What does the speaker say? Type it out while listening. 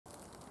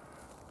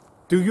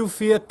Do you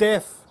fear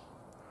death?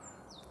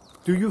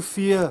 Do you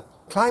fear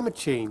climate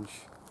change?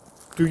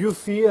 Do you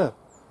fear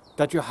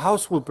that your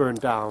house will burn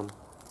down?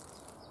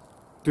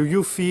 Do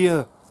you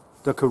fear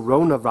the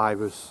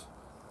coronavirus?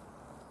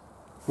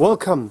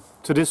 Welcome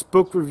to this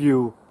book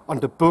review on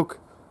the book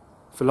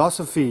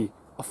Philosophy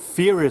of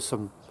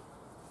Fearism.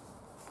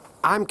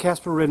 I'm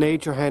Casper René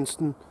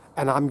Johansen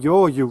and I'm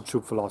your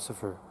YouTube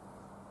philosopher.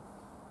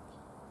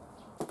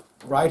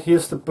 Right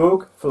here's the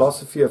book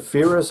Philosophy of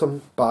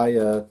Fearism by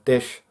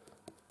Desh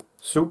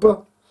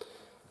Subba.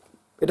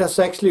 It has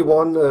actually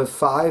won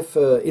 5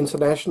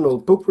 international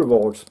book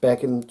awards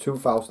back in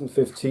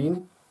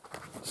 2015.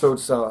 So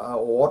it's an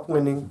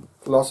award-winning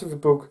philosophy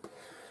book.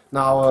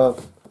 Now,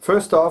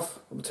 first off,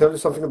 I'll tell you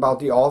something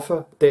about the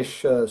author,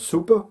 Desh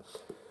Subba,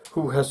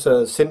 who has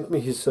sent me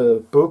his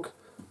book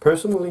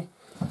personally.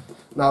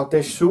 Now,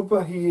 Desh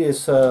Subba, he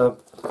is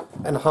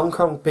an Hong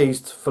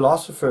Kong-based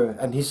philosopher,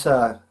 and he's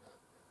a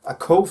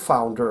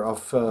co-founder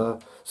of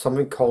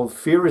something called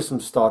fearism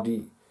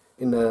study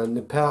in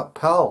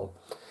Nepal.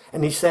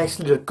 And he's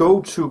actually the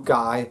go-to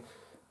guy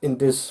in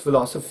this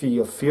philosophy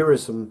of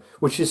fearism,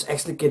 which is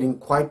actually getting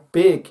quite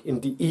big in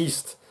the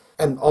East,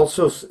 and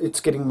also it's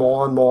getting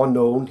more and more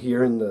known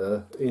here in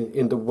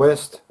the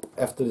West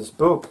after this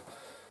book.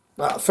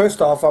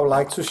 First off, I would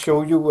like to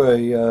show you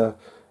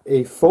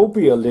a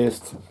phobia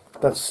list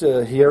that's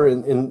here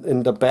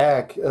in the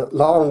back. A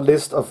long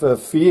list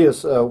of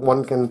fears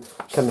one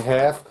can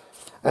have,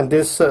 and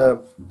this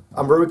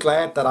I'm very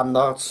glad that I'm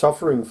not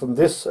suffering from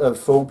this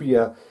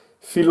phobia.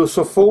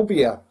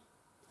 Philosopher,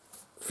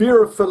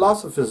 fear of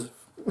philosophy.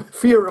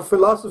 Fear of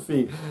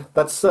philosophy.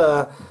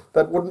 That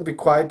wouldn't be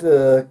quite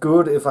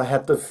good if I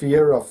had the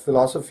fear of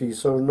philosophy.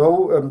 So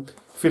no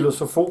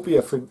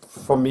philosophobia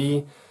for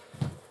me.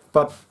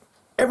 But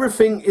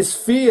everything is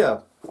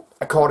fear,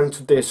 according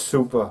to Desh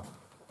Subba,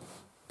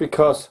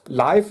 because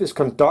life is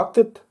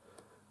conducted,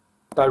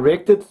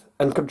 directed,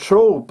 and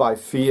controlled by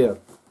fear.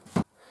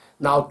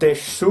 Now,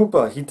 Desh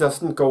Subba, he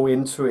doesn't go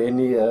into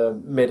any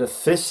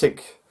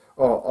metaphysic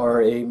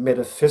or a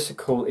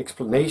metaphysical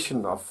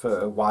explanation of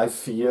why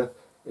fear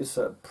is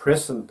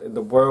present in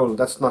the world.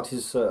 That's not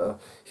his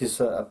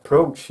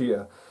approach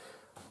here.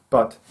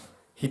 But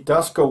he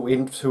does go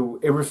into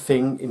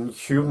everything in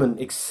human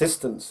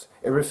existence,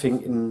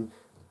 everything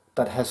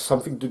that has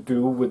something to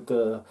do with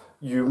the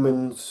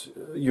human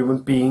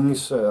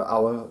beings,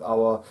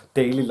 our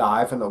daily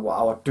life and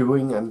our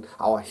doing and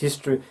our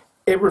history.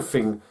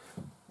 Everything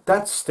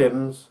that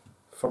stems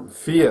from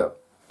fear.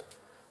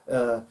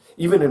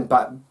 Even in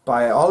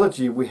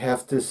biology, we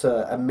have this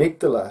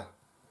amygdala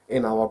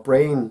in our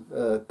brain.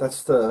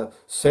 That's the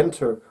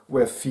center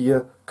where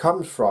fear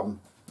comes from.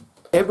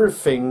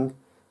 Everything,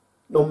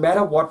 no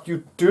matter what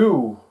you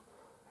do,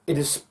 it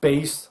is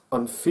based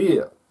on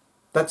fear.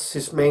 That's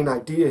his main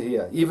idea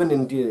here. Even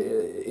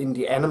in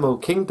the animal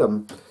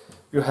kingdom,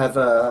 you have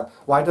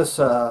why does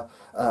a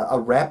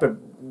rabbit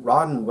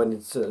run when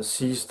it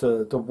sees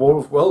the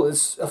wolf? Well,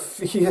 it's a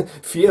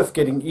fear of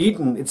getting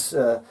eaten. It's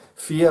a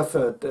fear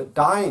of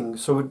dying,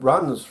 so it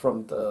runs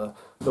from the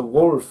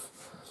wolf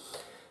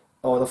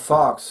or the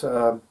fox.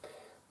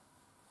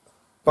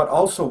 But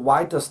also,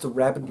 why does the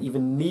rabbit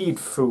even need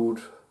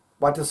food?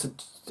 Why does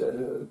it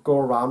go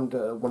around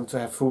wanting to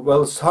have food?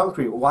 Well, it's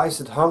hungry. Why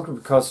is it hungry?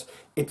 Because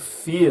it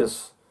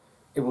fears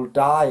it will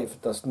die if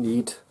it doesn't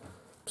eat.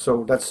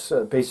 So that's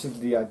basically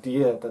the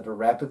idea, that a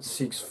rabbit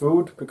seeks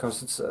food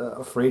because it's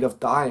afraid of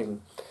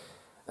dying.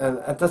 And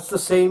that's the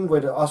same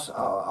with us,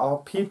 our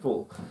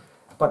people.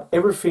 But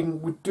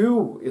everything we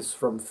do is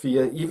from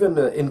fear. Even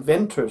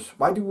inventors,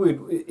 why do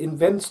we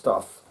invent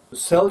stuff?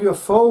 Sell your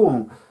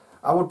phone.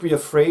 I would be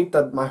afraid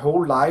that my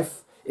whole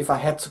life, if I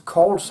had to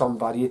call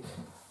somebody,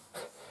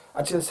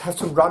 I just have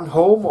to run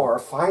home or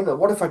find a,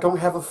 what if I don't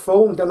have a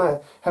phone? Then I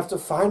have to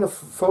find a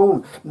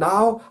phone.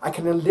 Now I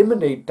can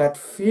eliminate that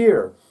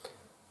fear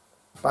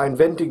by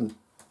inventing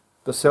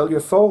the cellular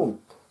phone.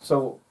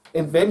 So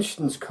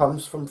inventions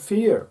comes from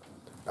fear,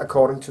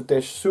 according to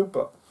Desh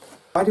Subba.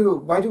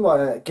 Why do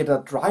I get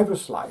a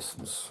driver's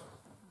license?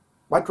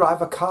 Why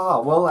drive a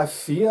car? Well, I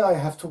fear I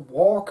have to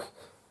walk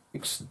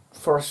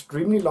for an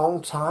extremely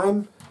long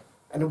time,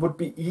 and it would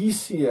be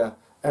easier,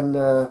 and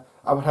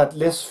I would have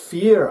less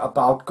fear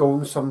about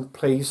going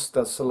someplace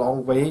that's a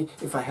long way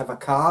if I have a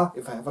car,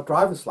 if I have a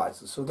driver's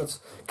license. So that's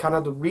kind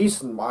of the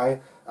reason why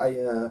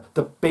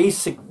the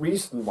basic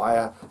reason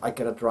why I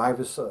get a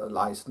driver's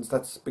license.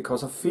 That's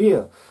because of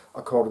fear,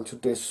 according to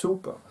Desh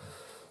Subba.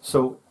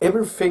 So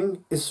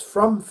everything is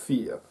from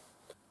fear.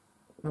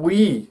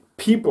 We,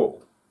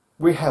 people,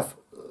 we have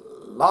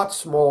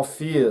lots more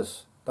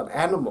fears than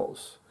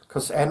animals,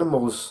 because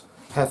animals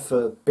have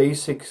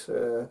basic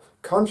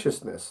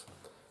consciousness.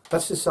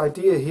 That's this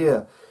idea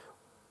here.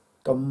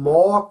 The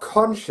more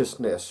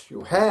consciousness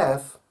you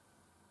have,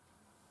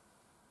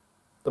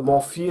 the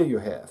more fear you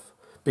have.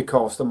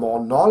 Because the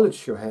more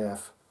knowledge you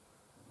have,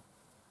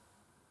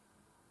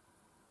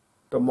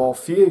 the more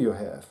fear you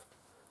have.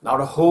 Now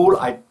the whole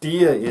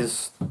idea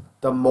is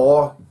the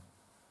more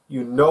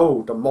you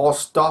know, the more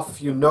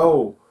stuff you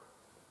know,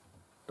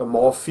 the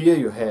more fear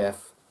you have.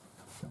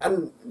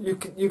 And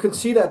you can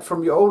see that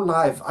from your own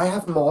life. I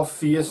have more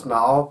fears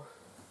now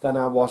than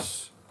I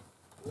was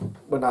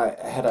when I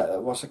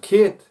was a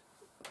kid,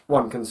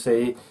 one can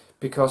say,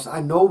 because I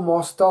know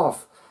more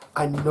stuff.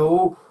 I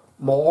know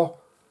more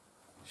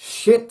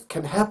shit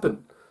can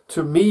happen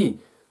to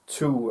me,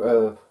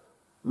 to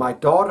my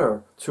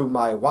daughter, to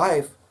my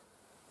wife.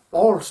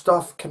 All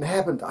stuff can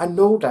happen. I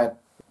know that.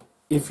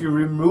 If you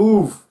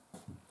remove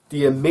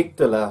the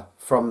amygdala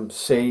from,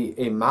 say,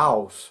 a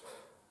mouse,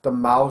 the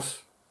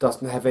mouse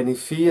doesn't have any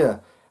fear,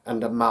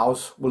 and the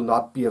mouse will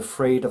not be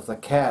afraid of the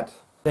cat.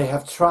 They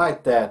have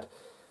tried that,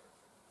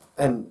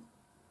 and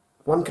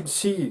one can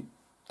see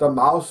the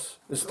mouse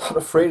is not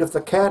afraid of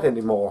the cat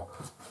anymore.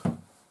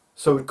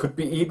 So it could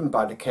be eaten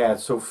by the cat.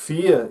 So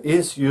fear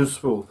is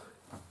useful.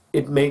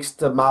 It makes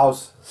the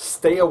mouse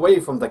stay away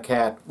from the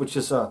cat, which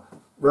is a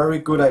very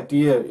good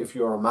idea if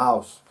you're a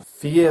mouse.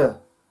 Fear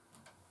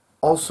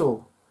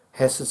also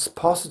has its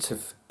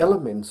positive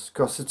elements,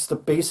 because it's the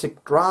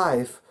basic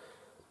drive.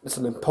 It's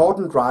an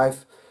important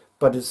drive,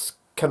 but it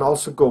can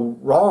also go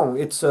wrong.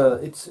 It's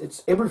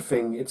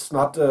everything. It's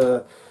not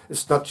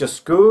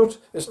just good.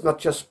 It's not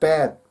just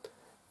bad.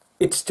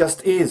 It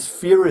just is.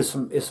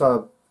 Fearism is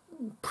a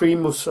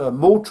primus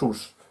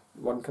motus,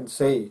 one can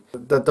say.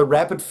 The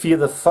rabbit fear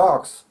the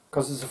fox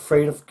because it's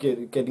afraid of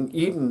getting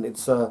eaten.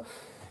 It's a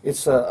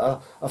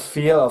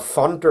fear of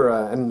thunder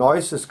and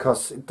noises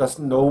because it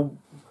doesn't know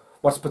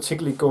what's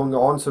particularly going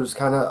on, so it's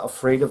kind of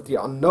afraid of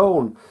the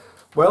unknown.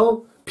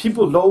 Well,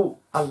 people know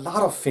a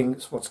lot of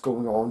things what's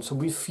going on, so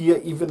we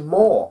fear even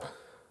more.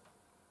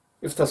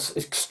 If there's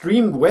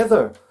extreme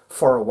weather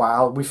for a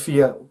while, we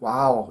fear,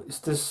 wow, is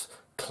this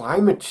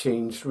climate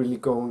change really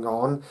going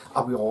on?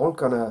 Are we all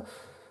gonna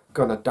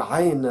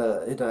die in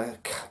a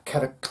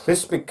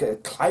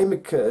cataclysmic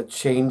climate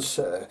change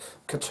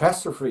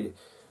catastrophe?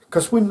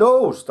 Because we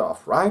know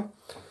stuff, right?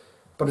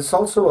 But it's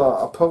also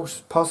a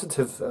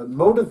positive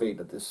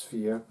motivator, this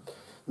fear.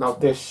 Now,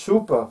 Desh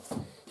Subba,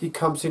 he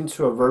comes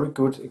into a very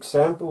good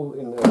example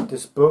in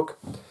this book,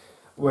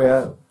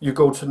 where you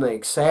go to an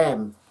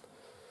exam.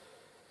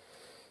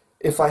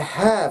 If I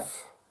have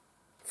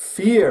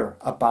fear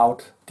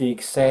about the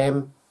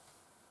exam,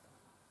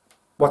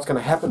 what's going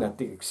to happen at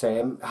the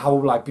exam, how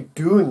will I be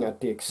doing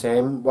at the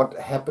exam, what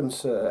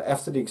happens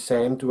after the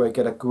exam, do I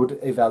get a good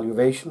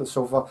evaluation and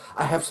so forth.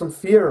 I have some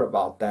fear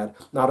about that.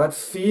 Now that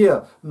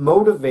fear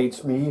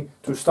motivates me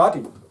to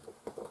study,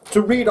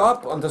 to read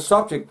up on the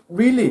subject,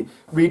 really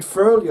read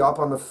thoroughly up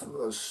on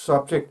the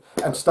subject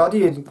and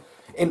study it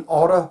in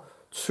order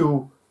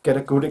to get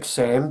a good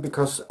exam,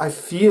 because I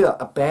fear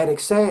a bad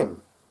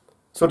exam.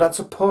 So that's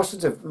a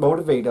positive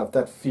motivator of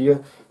that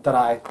fear, that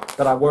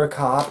I work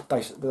hard,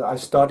 that I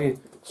study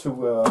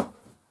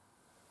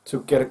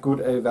to get a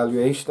good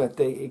evaluation at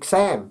the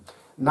exam.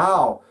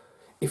 Now,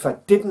 if I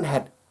didn't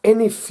have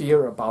any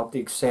fear about the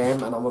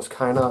exam and I was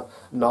kind of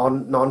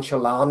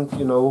nonchalant,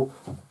 you know,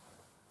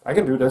 I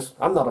can do this.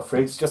 I'm not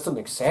afraid. It's just an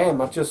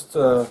exam. I just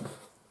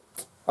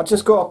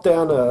go up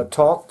there and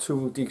talk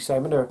to the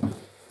examiner.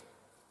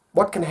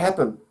 What can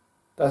happen?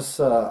 There's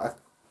a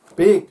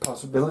big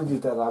possibility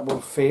that I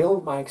will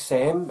fail my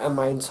exam and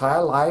my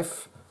entire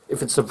life,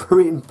 if it's a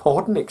very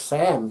important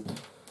exam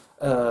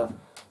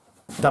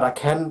that I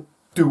can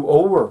do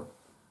over.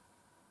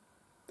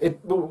 It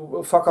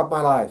will fuck up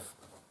my life.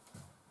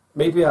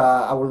 Maybe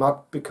I will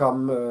not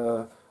become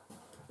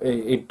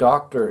a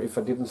doctor if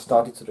I didn't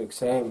study to the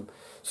exam.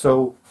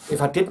 So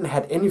if I didn't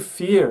have any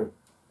fear,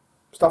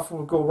 stuff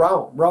will go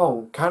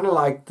wrong. Kind of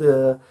like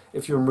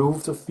if you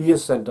remove the fear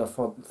center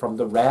from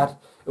the rat,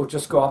 it will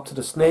just go up to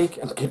the snake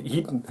and get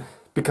eaten,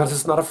 because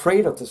it's not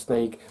afraid of the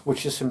snake,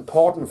 which is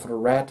important for the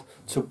rat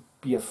to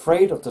be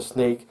afraid of the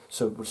snake,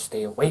 so it will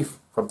stay away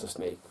from the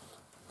snake.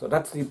 So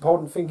that's the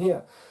important thing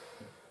here.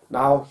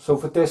 Now, so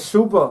for Desh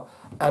Subba,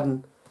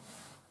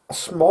 a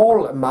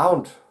small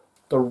amount,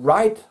 the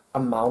right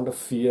amount of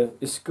fear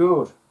is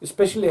good,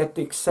 especially at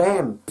the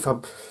exam. If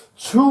I'm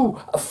too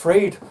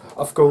afraid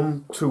of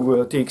going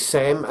to the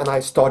exam and I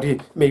study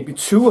maybe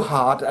too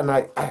hard, and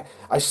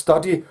I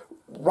study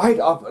right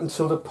up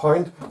until the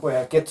point where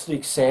I get to the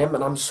exam,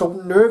 and I'm so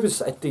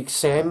nervous at the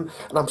exam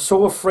and I'm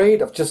so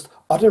afraid of just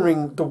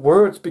uttering the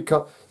words,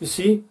 because you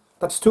see,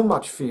 that's too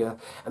much fear,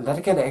 and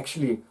that can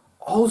actually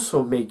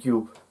also make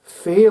you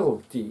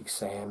fail the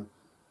exam,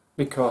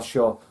 because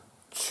you're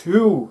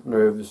too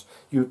nervous,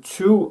 you're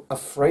too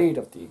afraid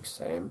of the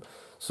exam.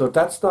 So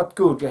that's not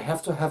good. You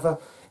have to have a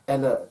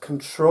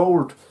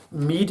controlled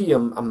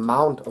medium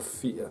amount of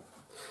fear.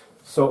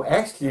 So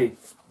actually,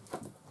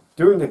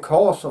 during the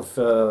course of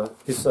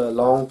his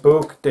long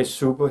book, Desh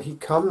Subba, he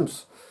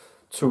comes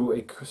to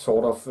a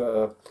sort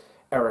of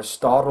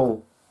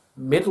Aristotle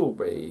middle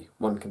way,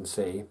 one can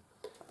say,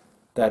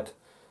 that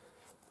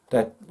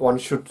one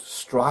should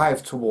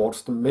strive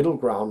towards the middle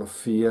ground of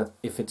fear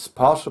if it's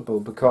possible,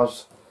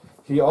 because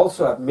he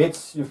also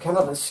admits you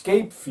cannot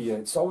escape fear.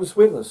 It's always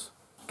with us,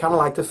 kind of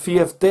like the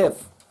fear of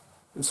death.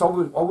 It's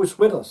always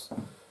with us.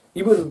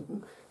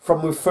 Even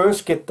from we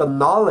first get the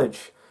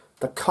knowledge,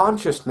 the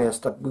consciousness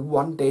that we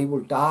one day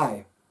will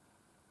die.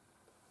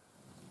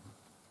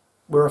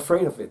 we're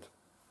afraid of it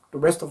the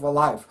rest of our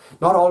life.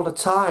 Not all the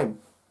time.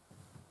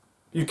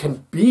 You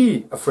can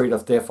be afraid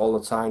of death all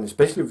the time,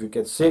 especially if you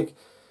get sick,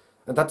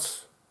 and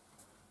that's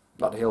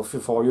not healthy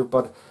for you,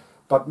 but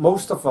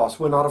most of us,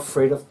 we're not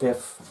afraid of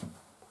death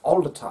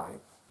all the time.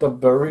 The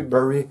very,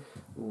 very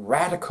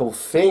radical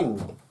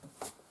thing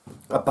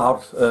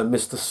about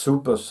Mr.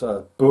 Subba's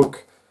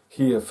book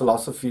here,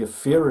 Philosophy of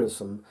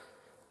Fearism,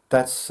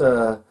 that's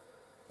the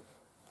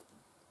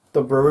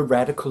very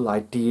radical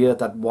idea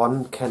that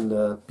one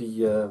can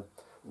be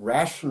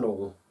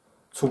rational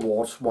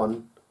towards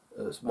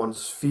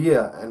one's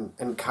fear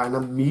and kind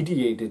of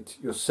mediate it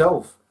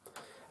yourself.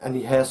 And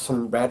he has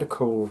some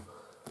radical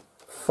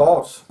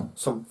thoughts,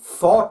 some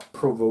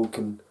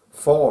thought-provoking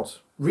thoughts,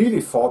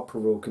 really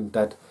thought-provoking,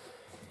 that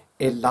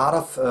a lot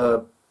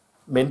of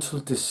mental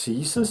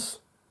diseases,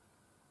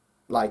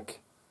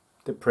 like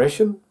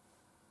depression,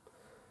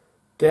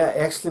 they're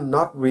actually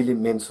not really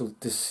mental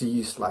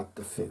disease like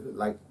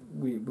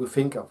we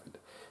think of it.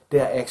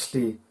 They're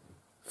actually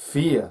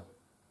fear,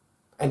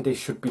 and they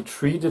should be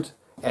treated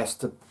as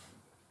the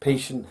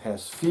patient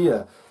has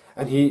fear.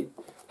 And he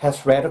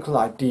has radical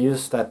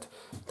ideas that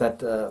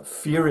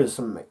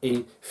fearism,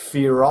 a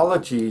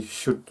fearology,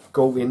 should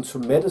go into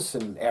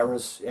medicine,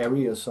 areas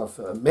of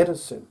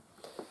medicine,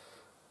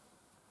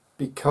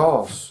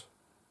 because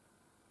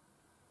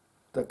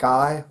the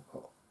guy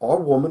or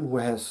woman who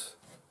has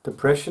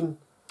depression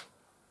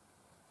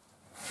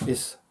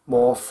is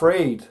more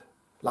afraid.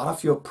 A lot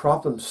of your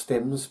problem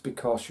stems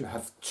because you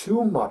have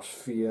too much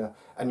fear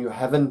and you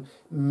haven't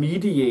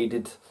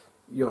mediated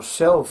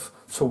yourself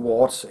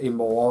towards a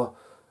more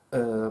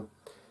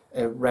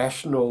a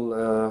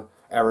rational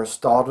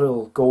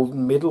Aristotle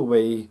golden middle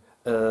way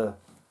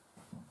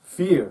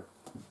fear.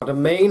 But the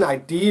main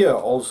idea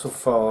also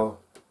for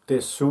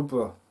Desh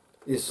Subba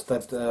is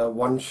that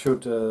one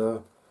should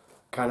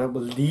kind of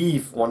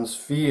relieve one's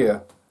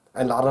fear.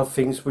 A lot of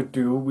things we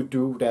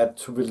do that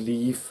to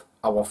relieve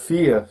our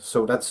fear.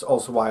 So that's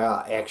also why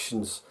our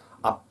actions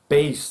are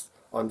based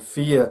on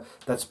fear.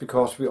 That's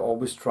because we're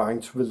always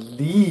trying to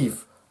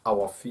relieve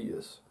our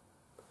fears.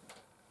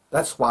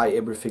 That's why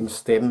everything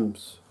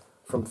stems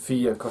from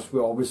fear, because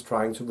we're always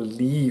trying to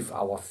relieve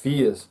our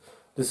fears.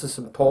 This is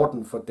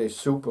important for Desh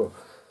Subba.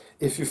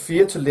 If you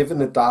fear to live in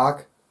the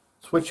dark,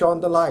 switch on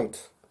the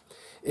light.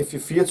 If you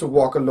fear to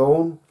walk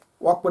alone,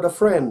 walk with a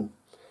friend.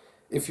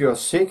 If you are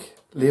sick,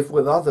 live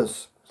with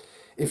others.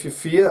 If you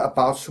fear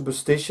about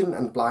superstition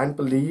and blind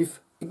belief,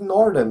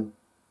 ignore them.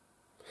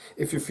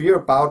 If you fear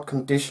about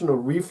conditional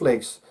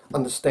reflex,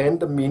 understand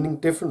the meaning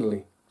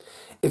differently.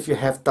 If you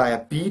have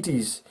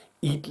diabetes,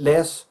 eat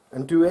less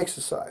and do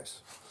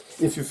exercise.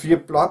 If you fear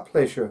blood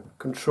pressure,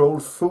 control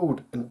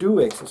food and do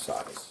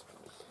exercise.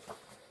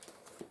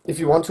 If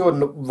you want to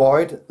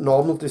avoid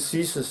normal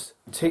diseases,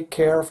 take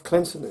care of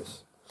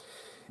cleanliness.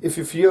 If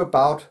you fear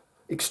about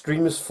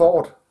extremist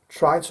thought,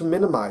 try to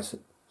minimize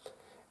it.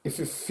 If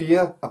you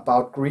fear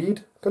about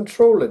greed,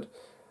 control it.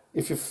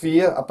 If you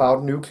fear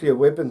about nuclear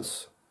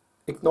weapons,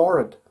 ignore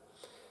it.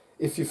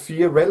 If you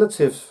fear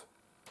relatives,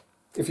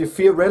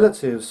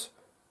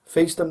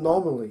 face them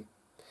normally.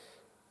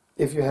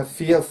 If you have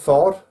fear of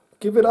thought,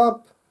 give it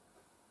up.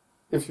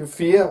 If you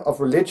fear of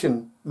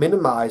religion,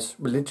 minimize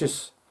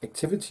religious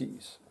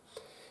activities.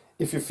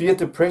 If you fear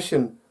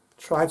depression,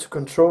 try to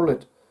control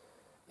it.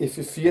 If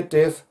you fear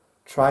death,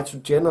 try to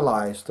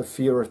generalize the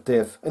fear of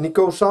death. And it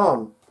goes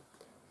on.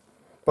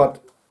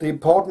 But the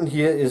important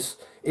here is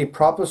a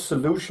proper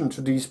solution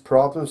to these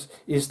problems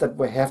is that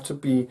we have to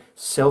be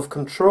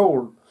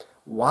self-controlled,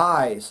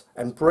 wise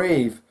and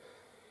brave.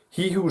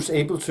 He who is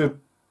able to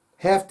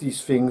have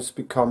these things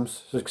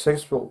becomes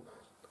successful,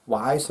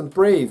 wise and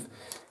brave.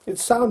 It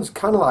sounds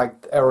kind of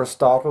like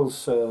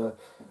Aristotle's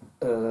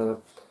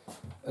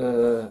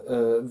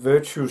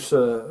virtuous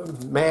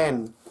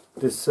man,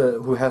 this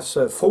who has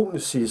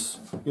phronesis,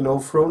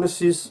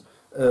 phronesis,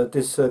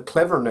 this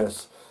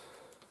cleverness,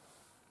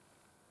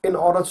 in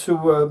order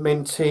to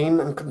maintain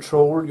and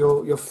control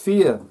your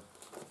fear.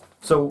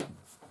 So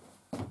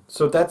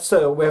that's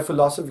where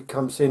philosophy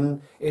comes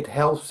in. It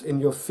helps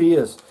in your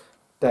fears,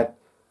 that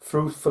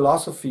through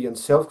philosophy and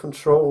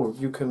self-control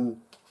you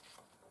can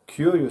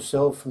cure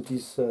yourself from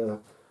these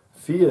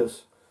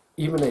fears,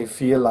 even a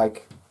fear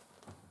like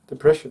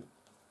depression.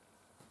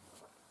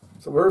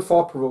 So very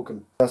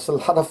thought-provoking. There's a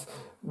lot of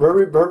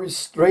very, very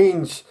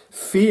strange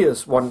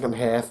fears one can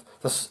have.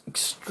 There's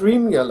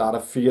extremely a lot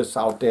of fears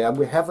out there.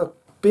 We have a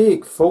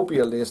big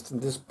phobia list in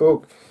this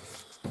book,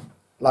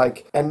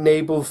 like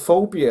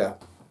enablephobia,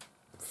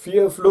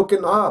 fear of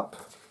looking up.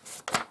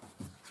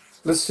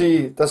 Let's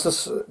see, this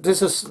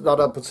is not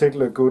a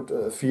particularly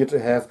good fear to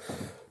have.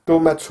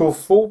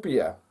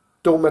 Domatophobia,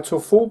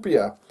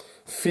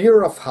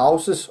 fear of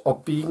houses or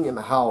being in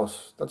a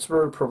house. That's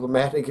very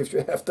problematic if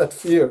you have that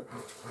fear.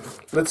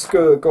 Let's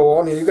go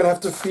on here. You're going to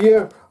have the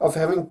fear of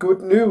having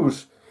good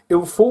news.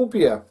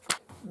 Euphobia,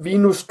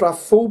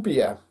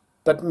 Venustrophobia.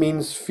 That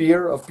means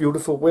fear of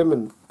beautiful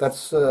women.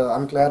 That's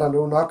I'm glad I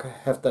do not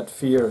have that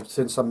fear,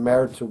 since I'm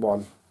married to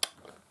one.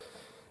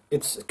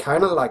 It's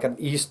kind of like an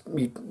East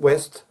meet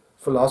West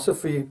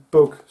philosophy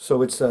book,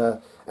 so it's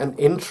an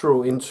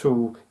intro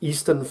into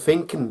Eastern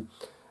thinking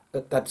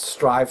that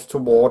strives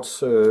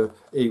towards a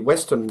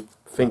Western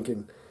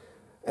thinking,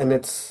 and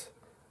it's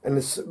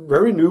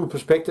very new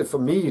perspective for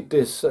me.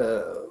 This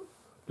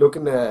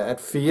looking at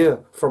fear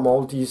from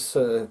all these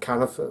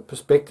kind of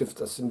perspectives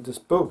that's in this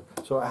book.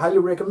 So I highly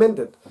recommend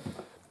it.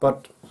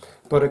 But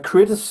a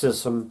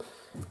criticism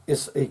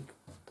is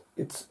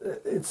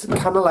it's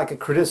kind of like a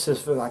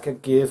criticism I can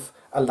give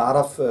a lot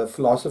of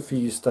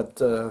philosophies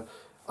that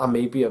are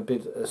maybe a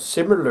bit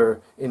similar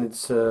in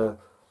its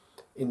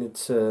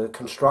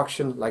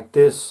construction like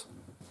this,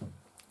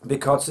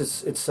 because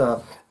it's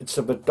a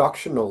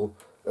reductional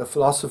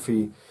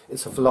philosophy.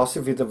 It's a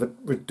philosophy that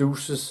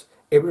reduces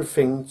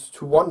everything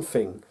to one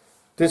thing.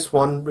 This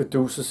one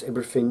reduces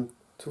everything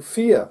to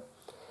fear.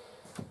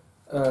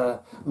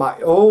 My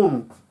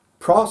own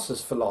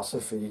process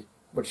philosophy,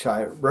 which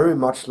I very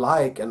much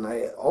like, and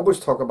I always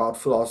talk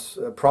about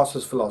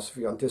process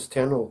philosophy on this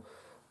channel,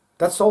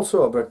 that's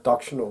also a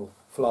reductional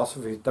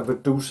philosophy that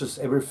reduces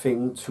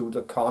everything to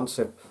the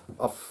concept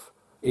of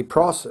a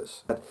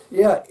process.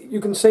 Yeah, you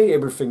can say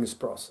everything is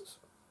process.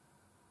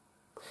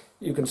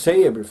 You can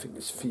say everything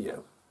is fear.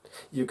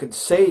 You can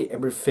say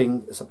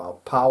everything is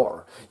about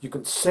power. You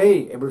can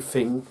say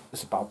everything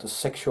is about the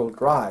sexual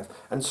drive,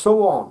 and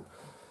so on.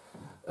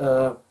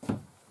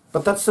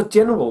 But that's a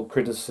general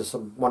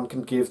criticism one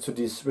can give to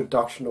this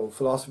reductional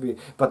philosophy.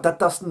 But that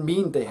doesn't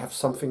mean they have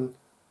something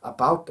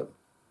about them,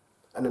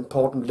 an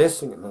important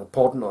lesson, an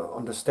important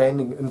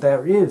understanding. And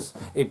there is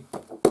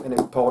an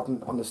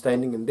important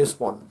understanding in this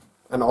one,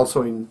 and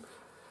also in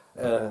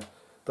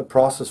the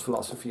process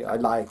philosophy I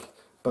like.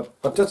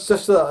 But that's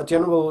just a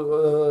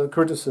general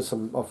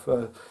criticism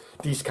of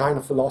these kind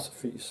of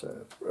philosophies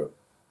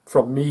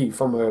from me,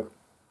 from a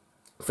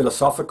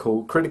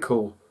philosophical,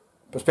 critical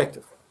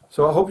perspective.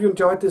 So I hope you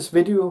enjoyed this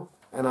video,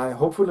 and I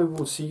hopefully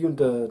will see you in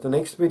the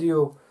next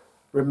video.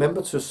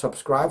 Remember to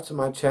subscribe to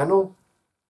my channel